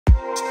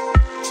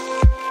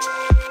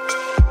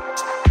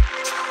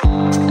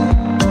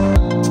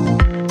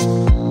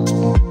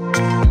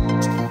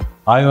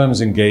IOM's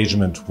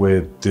engagement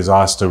with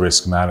disaster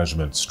risk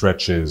management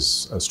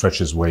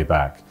stretches way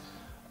back,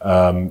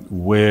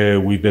 where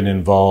we've been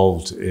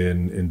involved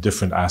in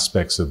different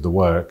aspects of the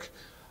work,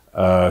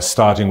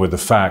 starting with the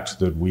fact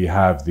that we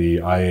have the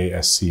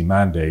IASC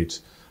mandate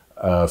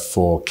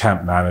for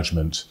camp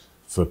management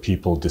for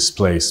people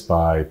displaced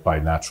by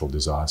natural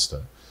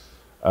disaster.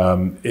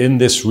 In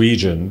this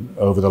region,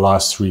 over the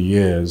last 3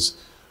 years,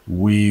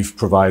 we've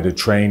provided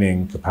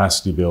training,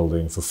 capacity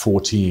building for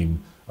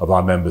 14 of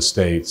our member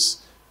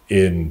states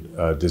in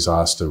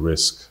disaster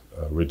risk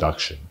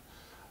reduction.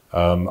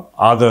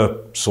 Other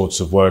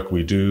sorts of work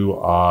we do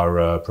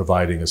are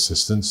providing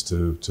assistance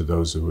to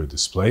those who are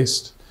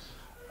displaced,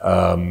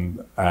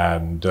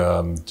 and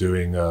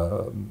doing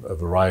a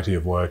variety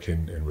of work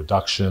in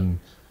reduction,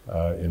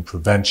 in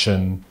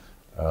prevention,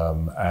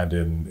 and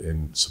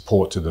in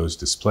support to those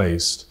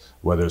displaced,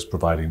 whether it's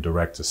providing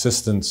direct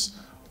assistance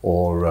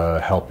or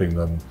helping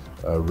them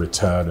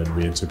return and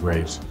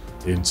reintegrate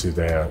into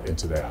their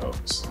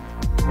homes.